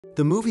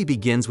The movie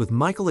begins with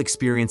Michael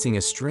experiencing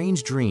a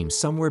strange dream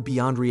somewhere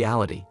beyond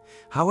reality.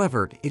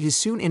 However, it is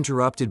soon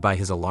interrupted by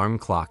his alarm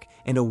clock,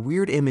 and a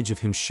weird image of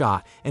him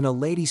shot and a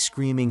lady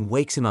screaming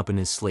wakes him up in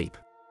his sleep.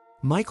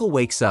 Michael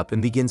wakes up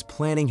and begins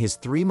planning his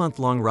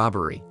 3-month-long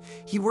robbery.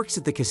 He works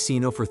at the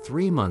casino for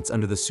 3 months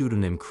under the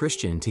pseudonym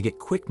Christian to get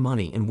quick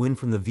money and win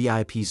from the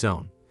VIP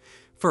zone.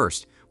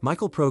 First,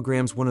 Michael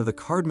programs one of the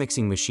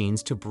card-mixing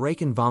machines to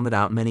break and vomit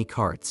out many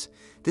cards.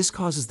 This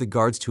causes the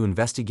guards to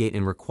investigate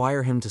and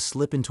require him to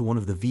slip into one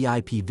of the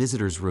VIP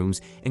visitors'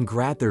 rooms and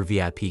grab their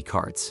VIP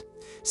cards.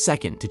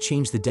 Second, to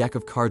change the deck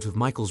of cards with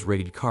Michael's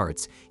rated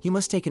cards, he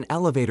must take an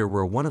elevator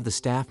where one of the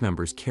staff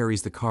members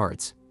carries the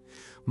cards.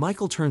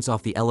 Michael turns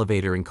off the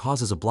elevator and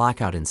causes a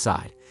blackout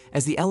inside.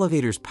 As the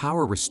elevator's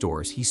power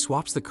restores, he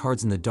swaps the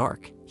cards in the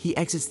dark. He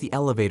exits the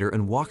elevator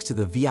and walks to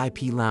the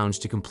VIP lounge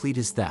to complete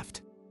his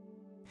theft.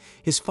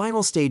 His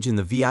final stage in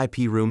the VIP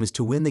room is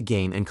to win the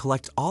game and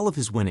collect all of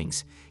his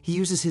winnings. He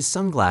uses his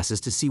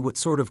sunglasses to see what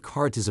sort of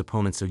cards his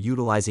opponents are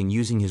utilizing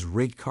using his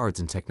rigged cards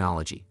and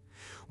technology.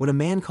 When a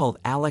man called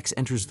Alex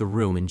enters the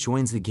room and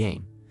joins the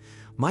game,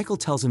 Michael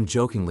tells him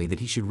jokingly that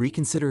he should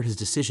reconsider his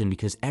decision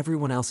because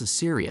everyone else is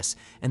serious,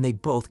 and they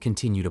both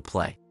continue to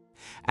play.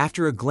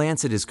 After a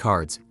glance at his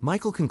cards,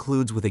 Michael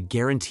concludes with a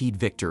guaranteed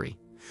victory.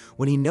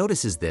 When he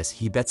notices this,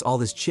 he bets all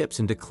his chips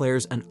and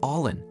declares an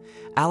all-in.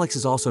 Alex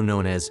is also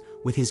known as,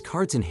 with his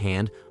cards in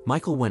hand,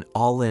 Michael went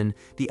all in.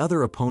 The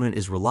other opponent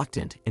is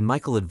reluctant, and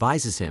Michael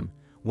advises him,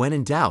 when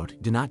in doubt,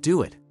 do not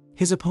do it.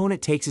 His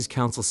opponent takes his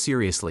counsel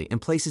seriously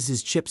and places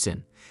his chips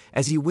in.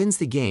 As he wins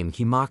the game,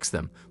 he mocks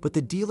them, but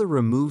the dealer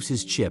removes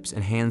his chips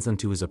and hands them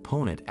to his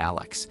opponent,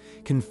 Alex.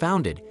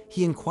 Confounded,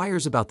 he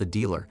inquires about the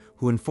dealer,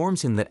 who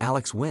informs him that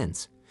Alex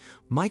wins.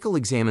 Michael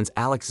examines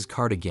Alex's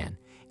card again,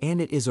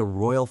 and it is a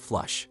royal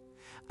flush.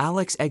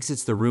 Alex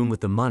exits the room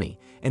with the money,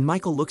 and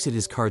Michael looks at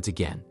his cards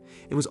again.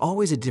 It was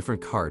always a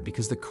different card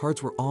because the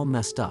cards were all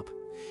messed up.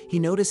 He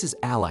notices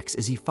Alex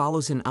as he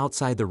follows him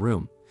outside the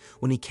room.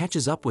 When he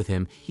catches up with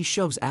him, he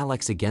shoves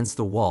Alex against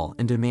the wall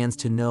and demands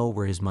to know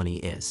where his money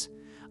is.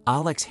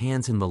 Alex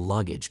hands him the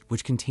luggage,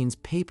 which contains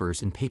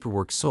papers and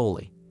paperwork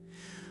solely.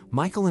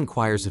 Michael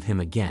inquires of him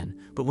again,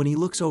 but when he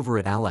looks over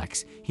at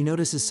Alex, he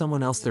notices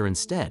someone else there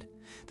instead.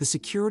 The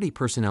security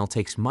personnel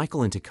takes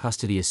Michael into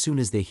custody as soon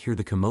as they hear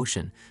the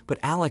commotion, but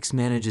Alex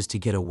manages to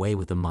get away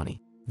with the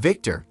money.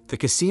 Victor, the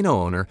casino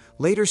owner,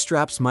 later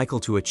straps Michael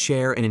to a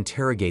chair and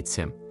interrogates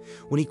him.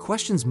 When he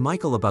questions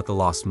Michael about the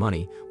lost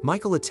money,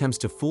 Michael attempts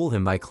to fool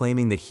him by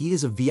claiming that he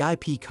is a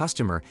VIP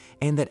customer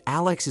and that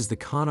Alex is the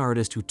con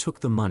artist who took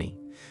the money.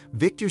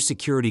 Victor's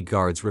security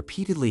guards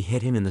repeatedly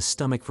hit him in the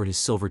stomach for his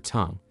silver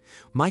tongue.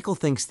 Michael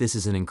thinks this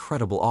is an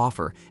incredible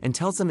offer and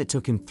tells them it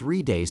took him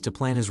 3 days to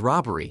plan his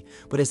robbery,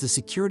 but as the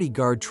security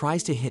guard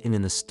tries to hit him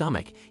in the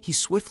stomach, he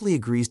swiftly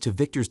agrees to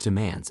Victor's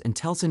demands and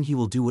tells him he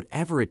will do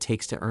whatever it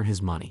takes to earn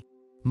his money.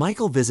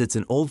 Michael visits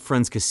an old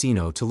friend's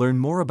casino to learn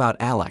more about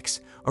Alex.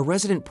 A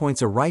resident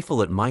points a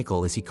rifle at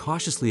Michael as he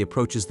cautiously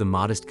approaches the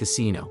modest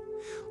casino.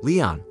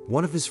 Leon,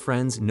 one of his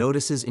friends,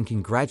 notices and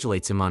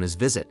congratulates him on his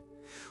visit.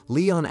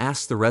 Leon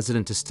asks the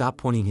resident to stop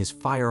pointing his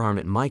firearm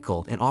at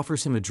Michael and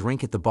offers him a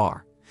drink at the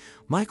bar.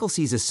 Michael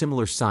sees a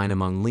similar sign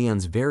among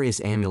Leon's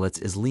various amulets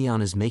as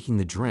Leon is making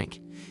the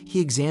drink.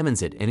 He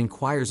examines it and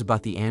inquires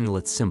about the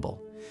amulet's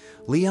symbol.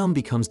 Leon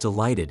becomes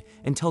delighted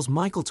and tells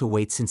Michael to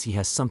wait since he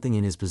has something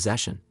in his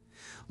possession.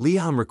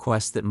 Leon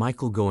requests that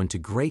Michael go into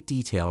great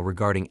detail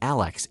regarding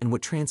Alex and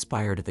what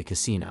transpired at the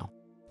casino.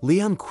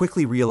 Leon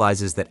quickly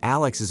realizes that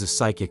Alex is a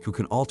psychic who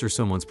can alter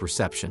someone's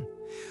perception.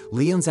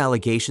 Leon's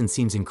allegation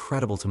seems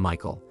incredible to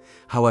Michael.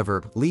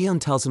 However, Leon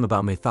tells him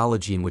about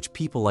mythology in which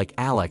people like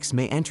Alex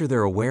may enter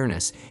their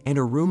awareness and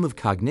a room of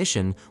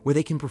cognition where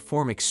they can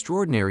perform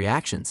extraordinary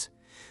actions.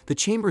 The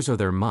chambers are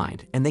their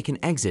mind, and they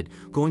can exit,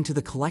 going to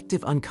the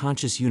collective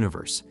unconscious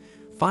universe.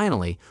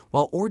 Finally,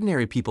 while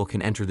ordinary people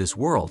can enter this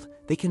world,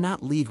 they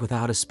cannot leave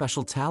without a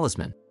special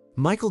talisman.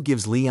 Michael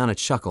gives Leon a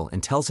chuckle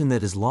and tells him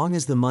that as long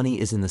as the money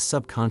is in the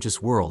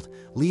subconscious world,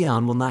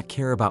 Leon will not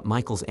care about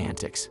Michael's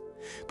antics.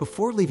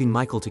 Before leaving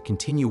Michael to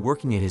continue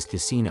working at his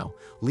casino,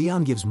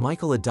 Leon gives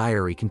Michael a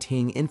diary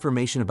containing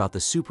information about the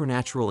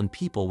supernatural and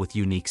people with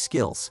unique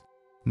skills.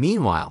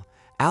 Meanwhile,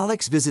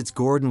 Alex visits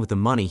Gordon with the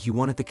money he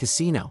won at the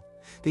casino.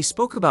 They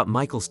spoke about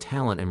Michael's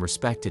talent and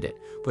respected it,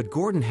 but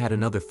Gordon had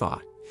another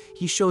thought.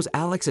 He shows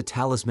Alex a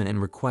talisman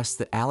and requests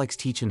that Alex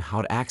teach him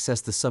how to access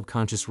the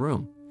subconscious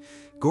room.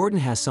 Gordon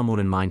has someone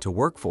in mind to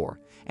work for,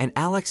 and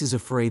Alex is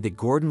afraid that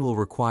Gordon will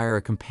require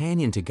a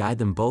companion to guide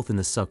them both in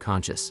the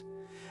subconscious.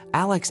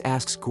 Alex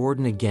asks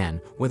Gordon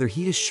again whether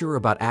he is sure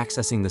about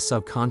accessing the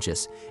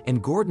subconscious,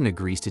 and Gordon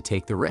agrees to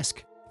take the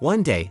risk.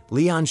 One day,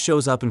 Leon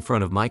shows up in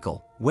front of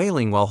Michael,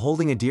 wailing while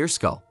holding a deer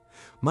skull.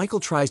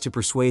 Michael tries to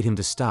persuade him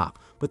to stop,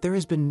 but there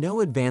has been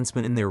no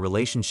advancement in their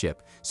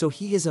relationship, so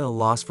he is at a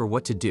loss for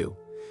what to do.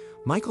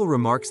 Michael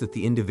remarks that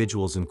the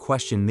individuals in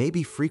question may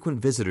be frequent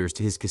visitors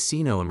to his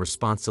casino in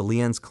response to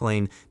Leon's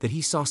claim that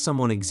he saw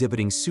someone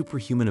exhibiting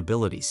superhuman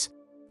abilities.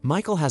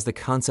 Michael has the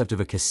concept of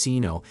a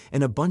casino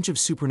and a bunch of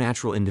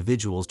supernatural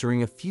individuals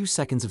during a few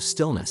seconds of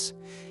stillness.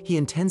 He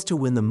intends to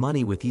win the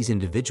money with these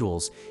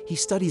individuals. He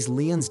studies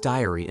Leon's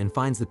diary and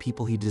finds the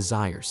people he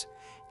desires.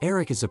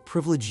 Eric is a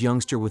privileged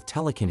youngster with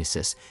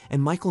telekinesis,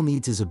 and Michael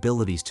needs his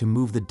abilities to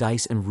move the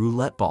dice and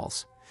roulette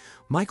balls.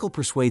 Michael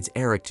persuades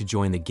Eric to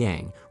join the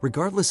gang,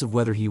 regardless of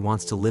whether he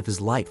wants to live his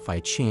life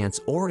by chance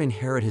or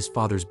inherit his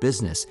father's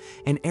business,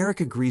 and Eric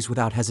agrees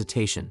without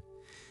hesitation.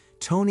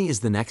 Tony is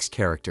the next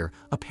character,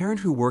 a parent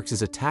who works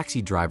as a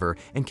taxi driver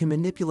and can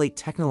manipulate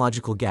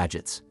technological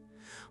gadgets.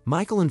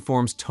 Michael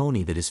informs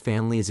Tony that his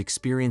family is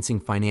experiencing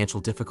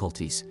financial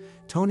difficulties.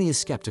 Tony is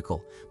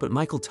skeptical, but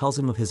Michael tells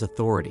him of his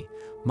authority.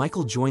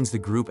 Michael joins the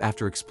group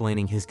after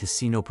explaining his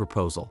casino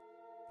proposal.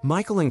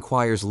 Michael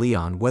inquires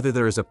Leon whether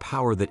there is a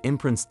power that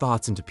imprints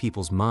thoughts into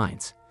people's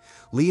minds.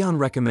 Leon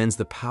recommends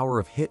the power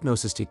of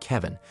hypnosis to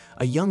Kevin,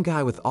 a young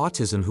guy with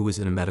autism who is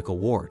in a medical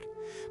ward.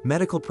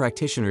 Medical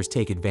practitioners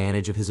take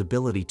advantage of his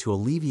ability to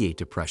alleviate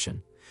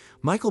depression.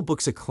 Michael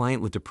books a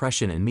client with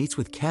depression and meets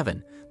with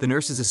Kevin. The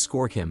nurses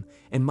escort him,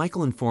 and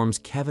Michael informs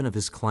Kevin of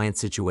his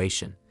client's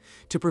situation.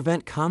 To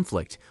prevent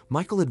conflict,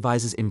 Michael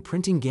advises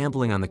imprinting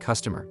gambling on the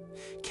customer.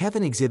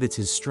 Kevin exhibits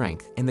his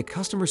strength, and the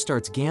customer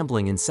starts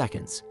gambling in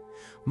seconds.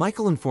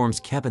 Michael informs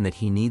Kevin that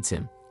he needs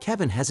him.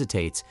 Kevin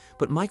hesitates,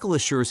 but Michael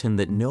assures him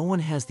that no one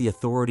has the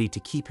authority to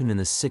keep him in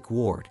the sick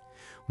ward.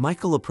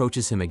 Michael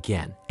approaches him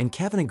again, and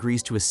Kevin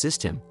agrees to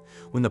assist him.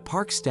 When the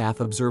park staff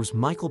observes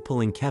Michael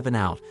pulling Kevin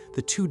out,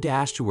 the two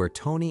dash to where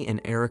Tony and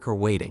Eric are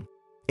waiting.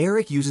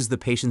 Eric uses the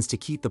patience to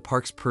keep the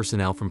park's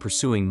personnel from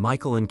pursuing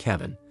Michael and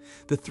Kevin.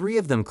 The three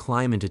of them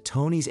climb into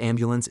Tony's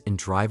ambulance and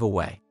drive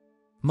away.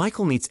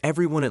 Michael meets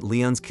everyone at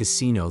Leon's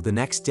casino the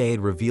next day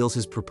and reveals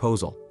his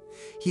proposal.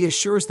 He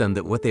assures them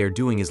that what they are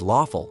doing is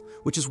lawful,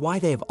 which is why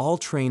they have all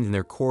trained in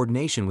their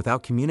coordination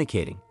without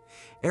communicating.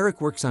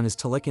 Eric works on his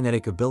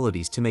telekinetic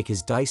abilities to make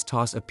his dice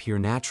toss appear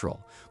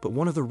natural, but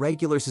one of the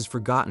regulars has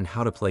forgotten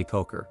how to play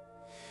poker.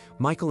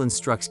 Michael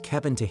instructs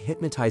Kevin to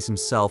hypnotize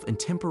himself and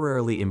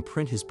temporarily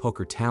imprint his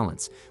poker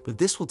talents, but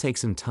this will take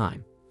some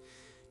time.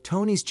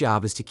 Tony's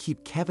job is to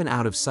keep Kevin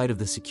out of sight of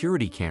the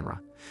security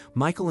camera.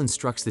 Michael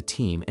instructs the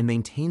team and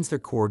maintains their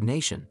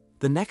coordination.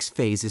 The next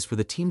phase is for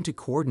the team to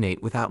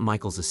coordinate without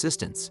Michael's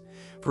assistance.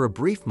 For a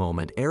brief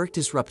moment, Eric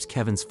disrupts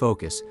Kevin's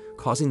focus,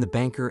 causing the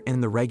banker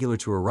and the regular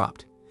to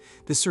erupt.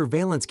 The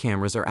surveillance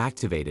cameras are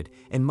activated,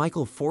 and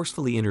Michael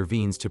forcefully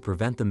intervenes to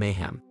prevent the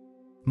mayhem.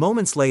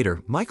 Moments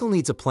later, Michael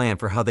needs a plan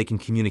for how they can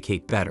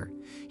communicate better.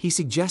 He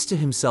suggests to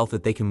himself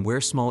that they can wear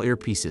small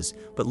earpieces,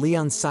 but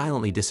Leon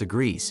silently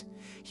disagrees.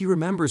 He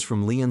remembers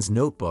from Leon's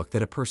notebook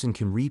that a person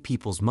can read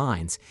people's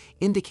minds,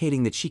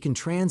 indicating that she can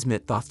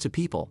transmit thoughts to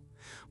people.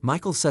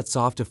 Michael sets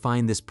off to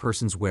find this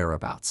person's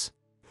whereabouts.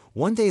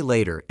 One day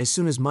later, as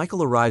soon as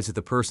Michael arrives at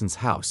the person's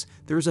house,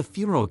 there is a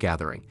funeral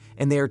gathering,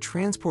 and they are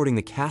transporting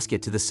the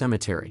casket to the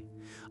cemetery.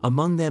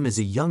 Among them is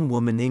a young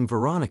woman named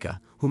Veronica,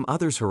 whom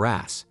others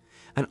harass.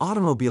 An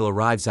automobile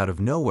arrives out of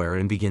nowhere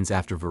and begins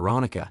after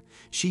Veronica.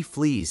 She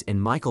flees,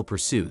 and Michael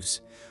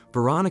pursues.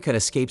 Veronica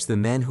escapes the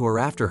men who are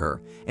after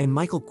her, and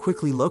Michael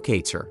quickly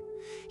locates her.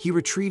 He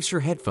retrieves her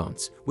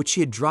headphones, which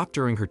she had dropped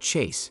during her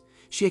chase.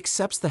 She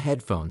accepts the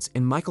headphones,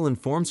 and Michael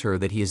informs her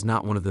that he is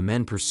not one of the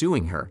men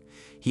pursuing her.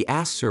 He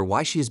asks her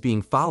why she is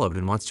being followed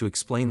and wants to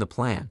explain the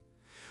plan.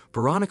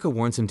 Veronica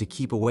warns him to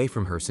keep away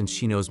from her since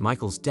she knows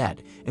Michael's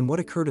dead and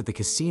what occurred at the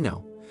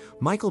casino.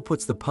 Michael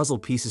puts the puzzle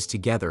pieces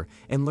together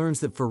and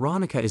learns that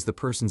Veronica is the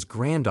person's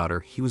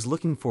granddaughter he was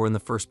looking for in the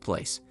first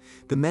place.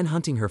 The men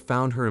hunting her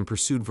found her and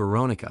pursued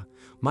Veronica.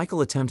 Michael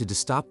attempted to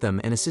stop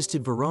them and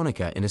assisted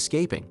Veronica in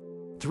escaping.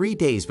 3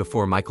 days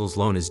before Michael's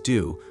loan is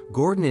due,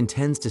 Gordon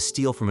intends to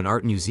steal from an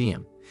art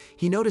museum.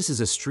 He notices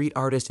a street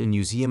artist and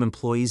museum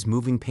employees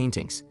moving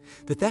paintings.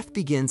 The theft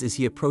begins as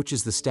he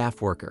approaches the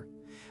staff worker.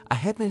 A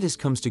hypnotist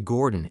comes to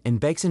Gordon and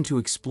begs him to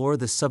explore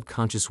the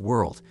subconscious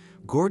world.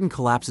 Gordon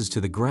collapses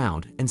to the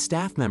ground, and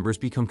staff members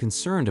become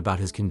concerned about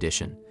his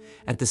condition.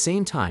 At the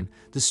same time,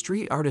 the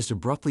street artist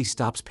abruptly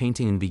stops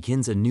painting and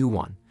begins a new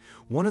one.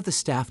 One of the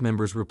staff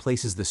members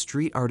replaces the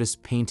street artist's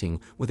painting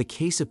with a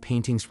case of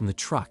paintings from the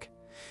truck.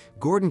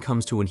 Gordon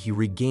comes to when he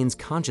regains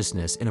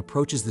consciousness and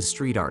approaches the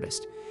street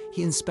artist.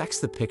 He inspects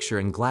the picture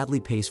and gladly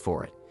pays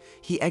for it.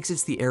 He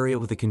exits the area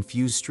with a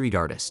confused street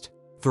artist.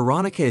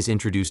 Veronica is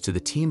introduced to the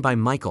team by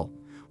Michael.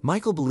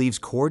 Michael believes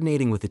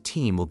coordinating with a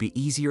team will be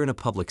easier in a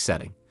public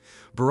setting.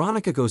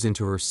 Veronica goes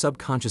into her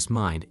subconscious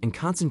mind and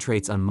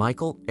concentrates on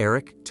Michael,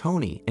 Eric,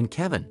 Tony, and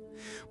Kevin.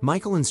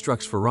 Michael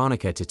instructs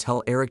Veronica to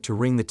tell Eric to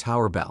ring the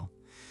tower bell.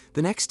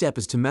 The next step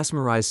is to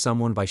mesmerize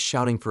someone by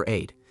shouting for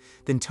aid.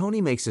 Then Tony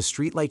makes a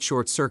streetlight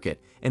short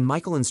circuit, and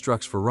Michael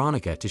instructs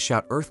Veronica to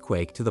shout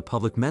earthquake to the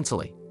public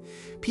mentally.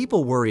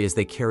 People worry as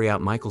they carry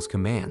out Michael's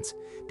commands.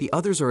 The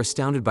others are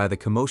astounded by the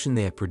commotion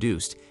they have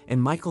produced,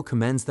 and Michael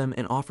commends them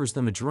and offers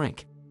them a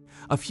drink.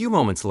 A few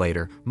moments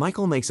later,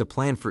 Michael makes a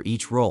plan for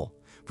each role.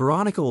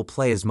 Veronica will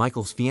play as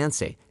Michael's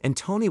fiancée, and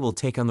Tony will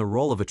take on the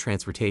role of a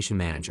transportation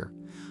manager.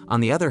 On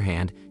the other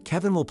hand,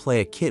 Kevin will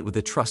play a kit with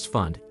a trust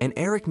fund, and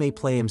Eric may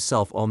play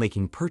himself while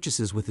making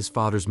purchases with his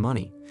father's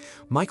money.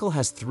 Michael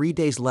has 3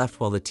 days left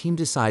while the team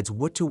decides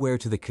what to wear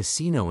to the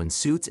casino in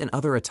suits and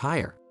other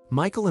attire.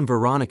 Michael and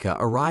Veronica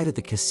arrive at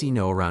the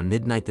casino around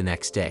midnight the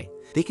next day.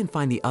 They can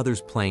find the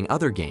others playing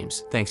other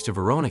games, thanks to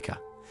Veronica.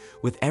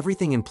 With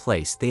everything in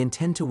place, they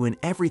intend to win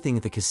everything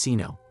at the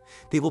casino.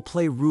 They will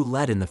play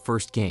roulette in the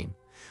first game.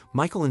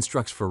 Michael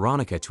instructs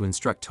Veronica to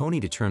instruct Tony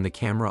to turn the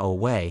camera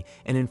away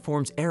and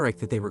informs Eric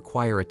that they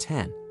require a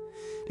 10.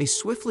 They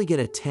swiftly get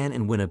a 10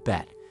 and win a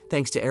bet,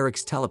 thanks to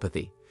Eric's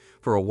telepathy.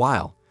 For a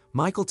while,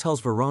 Michael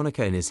tells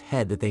Veronica in his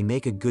head that they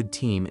make a good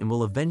team and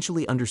will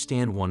eventually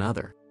understand one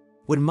another.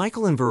 When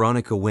Michael and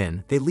Veronica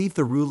win, they leave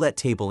the roulette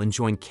table and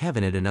join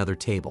Kevin at another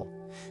table.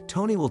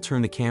 Tony will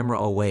turn the camera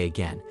away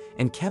again,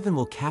 and Kevin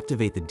will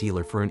captivate the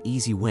dealer for an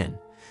easy win.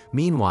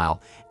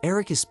 Meanwhile,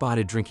 Eric is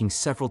spotted drinking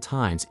several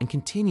times and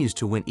continues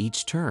to win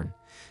each turn.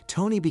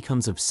 Tony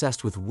becomes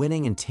obsessed with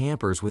winning and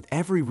tampers with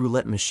every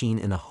roulette machine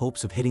in the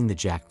hopes of hitting the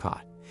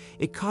jackpot.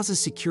 It causes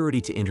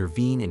security to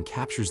intervene and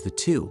captures the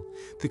two.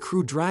 The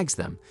crew drags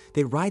them.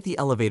 They ride the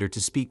elevator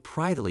to speak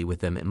privately with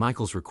them at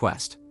Michael's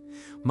request.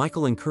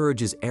 Michael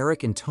encourages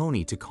Eric and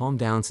Tony to calm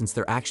down since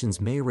their actions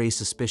may raise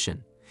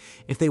suspicion.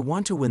 If they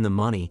want to win the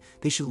money,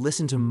 they should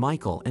listen to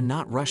Michael and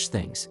not rush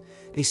things.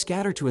 They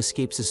scatter to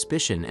escape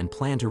suspicion and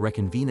plan to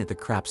reconvene at the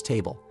craps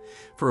table.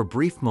 For a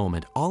brief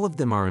moment, all of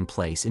them are in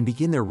place and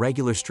begin their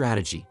regular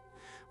strategy.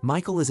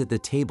 Michael is at the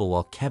table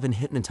while Kevin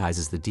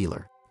hypnotizes the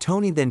dealer.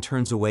 Tony then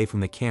turns away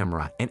from the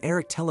camera and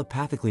Eric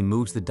telepathically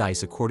moves the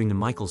dice according to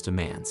Michael's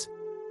demands.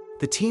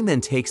 The team then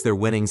takes their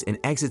winnings and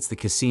exits the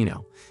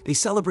casino. They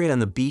celebrate on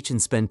the beach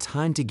and spend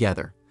time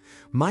together.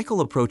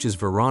 Michael approaches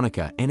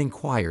Veronica and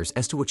inquires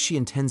as to what she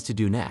intends to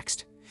do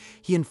next.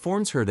 He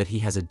informs her that he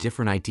has a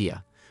different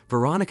idea.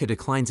 Veronica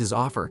declines his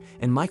offer,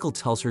 and Michael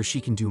tells her she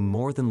can do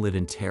more than live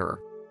in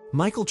terror.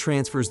 Michael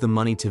transfers the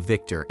money to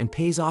Victor and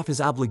pays off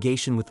his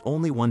obligation with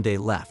only 1 day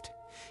left.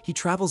 He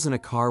travels in a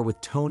car with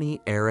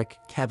Tony, Eric,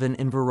 Kevin,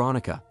 and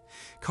Veronica.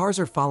 Cars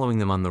are following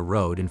them on the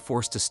road and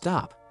forced to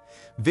stop.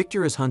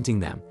 Victor is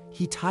hunting them.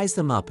 He ties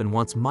them up and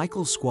wants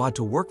Michael's squad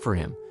to work for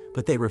him,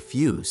 but they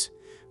refuse.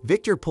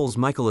 Victor pulls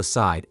Michael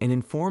aside and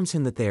informs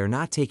him that they are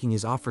not taking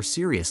his offer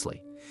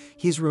seriously.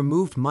 He has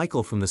removed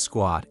Michael from the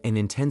squad and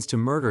intends to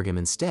murder him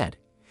instead.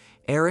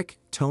 Eric,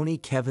 Tony,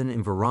 Kevin,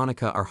 and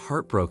Veronica are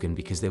heartbroken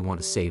because they want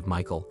to save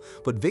Michael,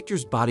 but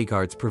Victor's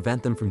bodyguards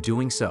prevent them from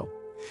doing so.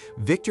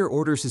 Victor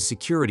orders his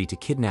security to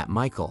kidnap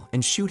Michael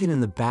and shoot him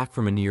in the back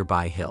from a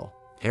nearby hill.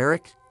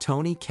 Eric,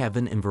 Tony,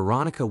 Kevin, and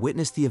Veronica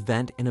witnessed the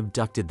event and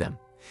abducted them.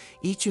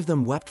 Each of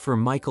them wept for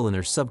Michael in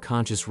their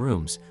subconscious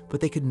rooms, but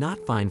they could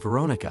not find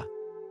Veronica.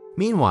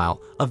 Meanwhile,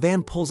 a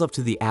van pulls up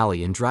to the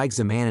alley and drags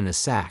a man in a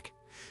sack.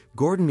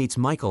 Gordon meets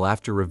Michael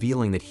after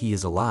revealing that he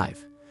is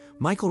alive.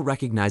 Michael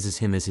recognizes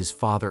him as his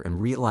father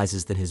and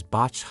realizes that his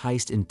botched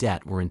heist and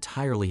debt were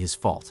entirely his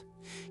fault.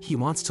 He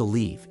wants to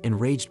leave,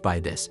 enraged by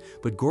this,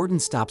 but Gordon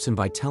stops him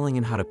by telling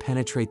him how to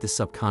penetrate the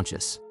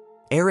subconscious.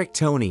 Eric,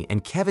 Tony,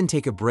 and Kevin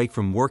take a break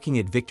from working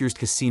at Victor's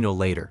casino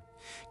later.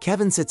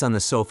 Kevin sits on the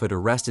sofa to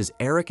rest as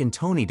Eric and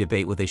Tony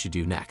debate what they should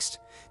do next.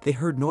 They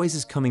heard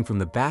noises coming from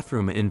the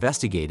bathroom and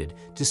investigated,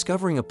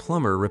 discovering a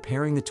plumber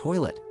repairing the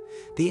toilet.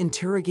 They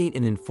interrogate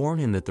and inform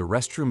him that the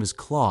restroom is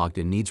clogged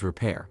and needs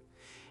repair.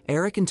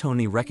 Eric and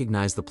Tony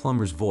recognize the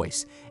plumber's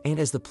voice, and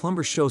as the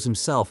plumber shows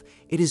himself,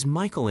 it is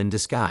Michael in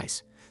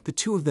disguise. The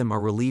two of them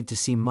are relieved to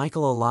see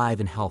Michael alive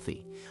and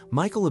healthy.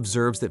 Michael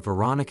observes that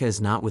Veronica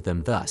is not with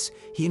them, thus,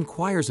 he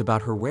inquires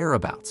about her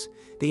whereabouts.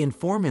 They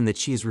inform him that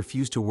she has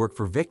refused to work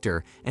for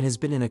Victor and has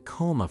been in a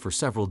coma for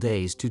several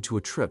days due to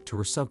a trip to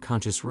her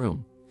subconscious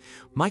room.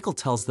 Michael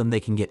tells them they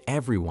can get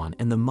everyone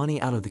and the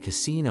money out of the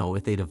casino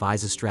if they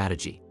devise a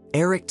strategy.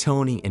 Eric,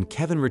 Tony, and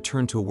Kevin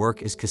return to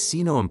work as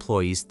casino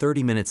employees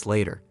 30 minutes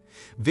later.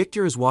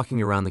 Victor is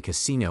walking around the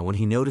casino when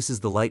he notices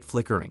the light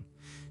flickering.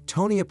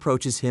 Tony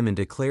approaches him and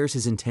declares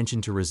his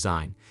intention to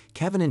resign.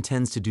 Kevin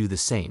intends to do the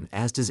same,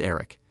 as does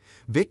Eric.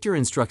 Victor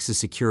instructs his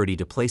security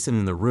to place them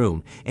in the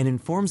room and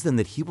informs them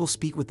that he will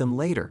speak with them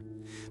later.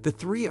 The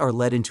three are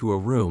led into a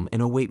room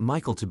and await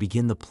Michael to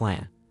begin the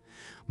plan.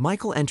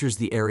 Michael enters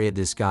the area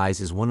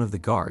disguised as one of the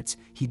guards.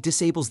 He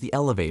disables the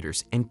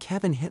elevators, and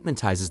Kevin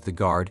hypnotizes the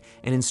guard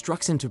and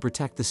instructs him to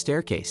protect the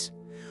staircase.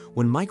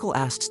 When Michael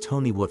asks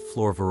Tony what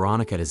floor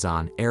Veronica is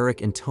on,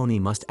 Eric and Tony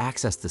must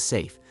access the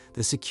safe.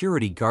 The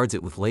security guards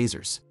it with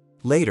lasers.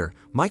 Later,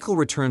 Michael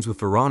returns with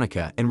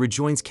Veronica and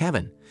rejoins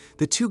Kevin.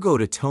 The two go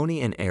to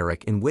Tony and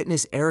Eric and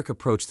witness Eric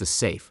approach the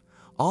safe.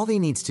 All he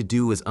needs to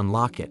do is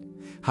unlock it.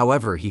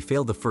 However, he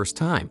failed the first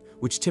time,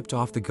 which tipped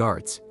off the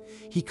guards.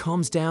 He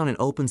calms down and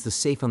opens the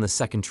safe on the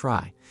second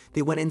try.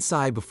 They went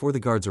inside before the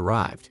guards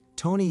arrived.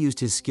 Tony used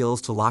his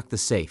skills to lock the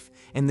safe,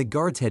 and the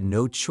guards had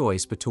no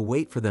choice but to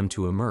wait for them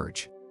to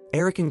emerge.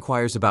 Eric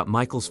inquires about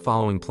Michael's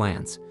following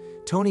plans.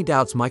 Tony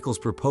doubts Michael's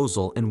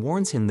proposal and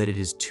warns him that it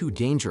is too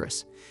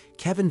dangerous.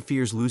 Kevin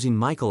fears losing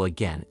Michael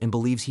again and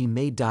believes he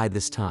may die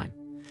this time.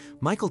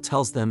 Michael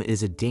tells them it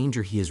is a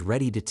danger he is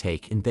ready to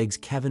take and begs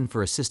Kevin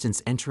for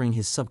assistance entering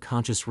his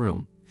subconscious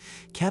room.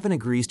 Kevin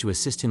agrees to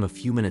assist him a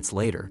few minutes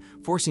later,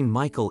 forcing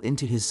Michael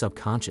into his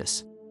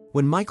subconscious.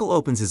 When Michael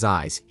opens his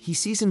eyes, he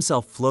sees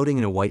himself floating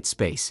in a white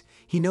space.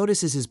 He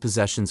notices his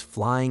possessions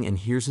flying and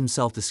hears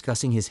himself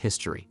discussing his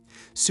history.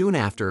 Soon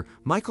after,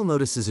 Michael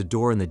notices a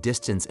door in the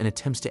distance and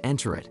attempts to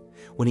enter it.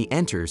 When he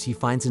enters, he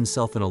finds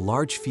himself in a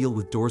large field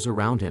with doors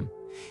around him.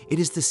 It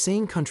is the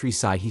same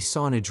countryside he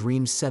saw in a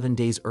dream 7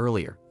 days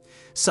earlier.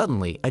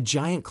 Suddenly, a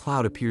giant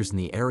cloud appears in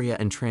the area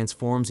and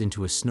transforms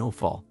into a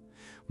snowfall.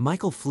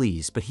 Michael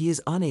flees, but he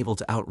is unable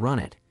to outrun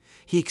it.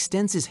 He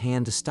extends his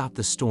hand to stop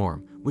the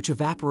storm, which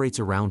evaporates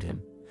around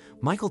him.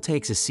 Michael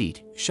takes a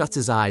seat, shuts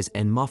his eyes,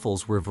 and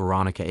muffles where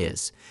Veronica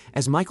is.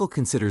 As Michael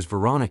considers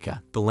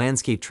Veronica, the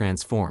landscape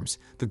transforms,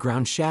 the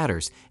ground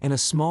shatters, and a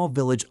small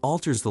village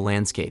alters the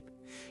landscape.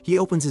 He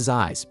opens his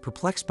eyes,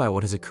 perplexed by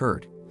what has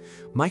occurred.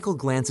 Michael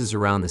glances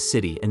around the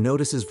city and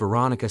notices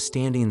Veronica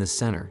standing in the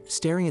center,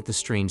 staring at the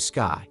strange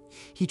sky.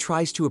 He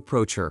tries to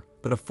approach her,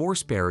 but a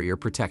force barrier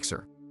protects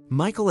her.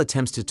 Michael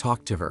attempts to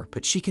talk to her,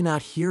 but she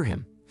cannot hear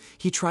him.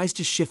 He tries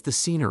to shift the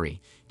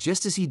scenery,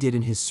 just as he did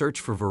in his search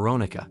for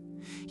Veronica.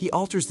 He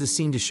alters the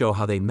scene to show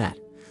how they met.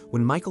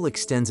 When Michael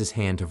extends his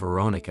hand to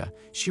Veronica,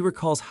 she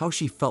recalls how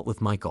she felt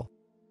with Michael.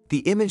 The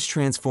image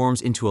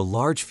transforms into a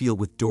large field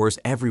with doors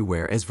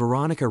everywhere as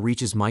Veronica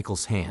reaches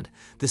Michael's hand,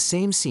 the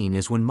same scene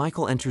as when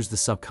Michael enters the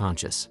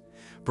subconscious.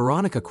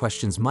 Veronica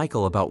questions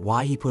Michael about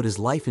why he put his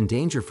life in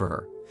danger for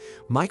her.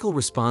 Michael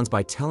responds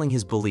by telling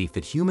his belief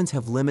that humans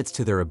have limits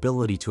to their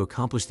ability to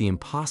accomplish the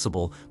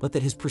impossible, but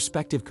that his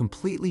perspective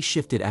completely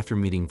shifted after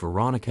meeting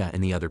Veronica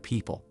and the other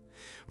people.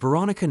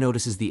 Veronica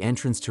notices the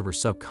entrance to her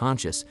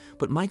subconscious,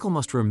 but Michael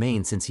must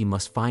remain since he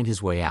must find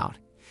his way out.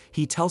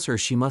 He tells her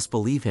she must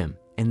believe him,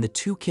 and the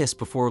two kiss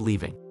before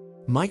leaving.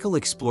 Michael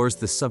explores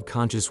the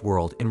subconscious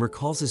world and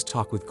recalls his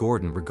talk with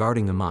Gordon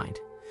regarding the mind.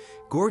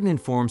 Gordon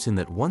informs him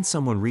that once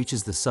someone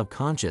reaches the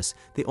subconscious,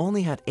 they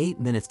only had 8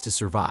 minutes to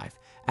survive,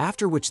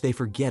 after which they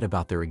forget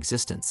about their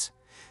existence.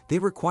 They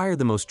require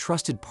the most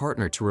trusted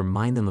partner to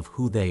remind them of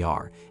who they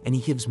are, and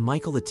he gives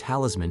Michael the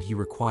talisman he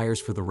requires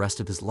for the rest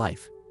of his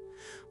life.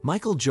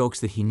 Michael jokes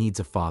that he needs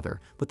a father,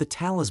 but the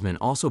talisman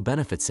also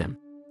benefits him.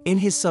 In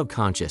his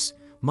subconscious,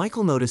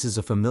 Michael notices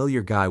a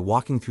familiar guy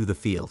walking through the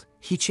field.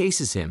 He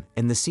chases him,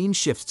 and the scene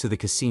shifts to the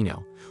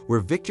casino, where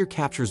Victor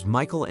captures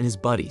Michael and his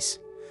buddies.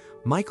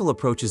 Michael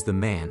approaches the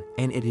man,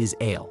 and it is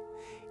Ale.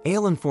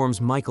 Ale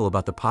informs Michael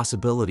about the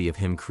possibility of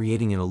him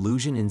creating an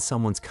illusion in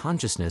someone's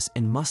consciousness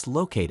and must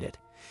locate it.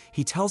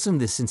 He tells him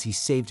this since he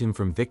saved him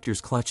from Victor's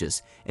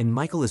clutches, and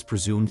Michael is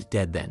presumed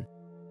dead then.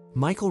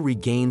 Michael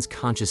regains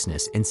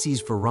consciousness and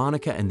sees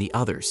Veronica and the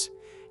others.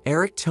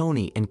 Eric,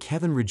 Tony, and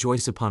Kevin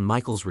rejoice upon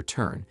Michael's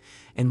return,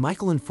 and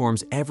Michael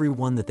informs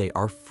everyone that they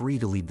are free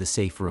to leave the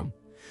safe room.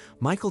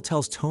 Michael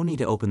tells Tony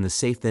to open the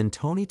safe, then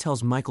Tony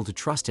tells Michael to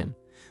trust him.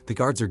 The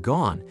guards are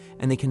gone,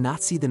 and they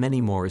cannot see them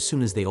anymore as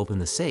soon as they open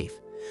the safe.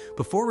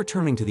 Before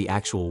returning to the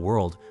actual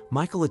world,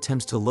 Michael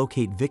attempts to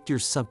locate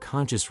Victor's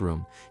subconscious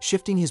room,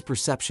 shifting his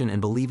perception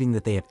and believing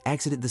that they have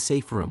exited the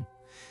safe room.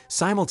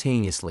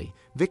 Simultaneously,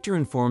 Victor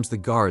informs the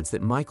guards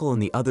that Michael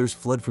and the others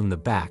fled from the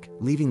back,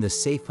 leaving the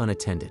safe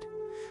unattended.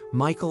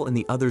 Michael and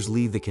the others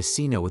leave the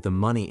casino with the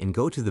money and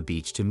go to the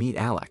beach to meet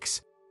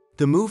Alex.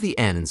 The movie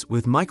ends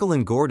with Michael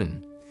and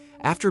Gordon,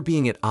 after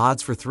being at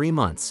odds for 3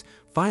 months,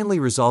 finally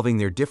resolving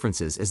their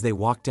differences as they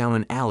walk down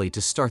an alley to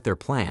start their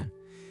plan.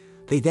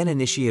 They then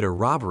initiate a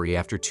robbery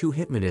after 2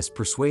 hypnotists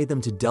persuade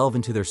them to delve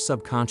into their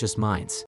subconscious minds.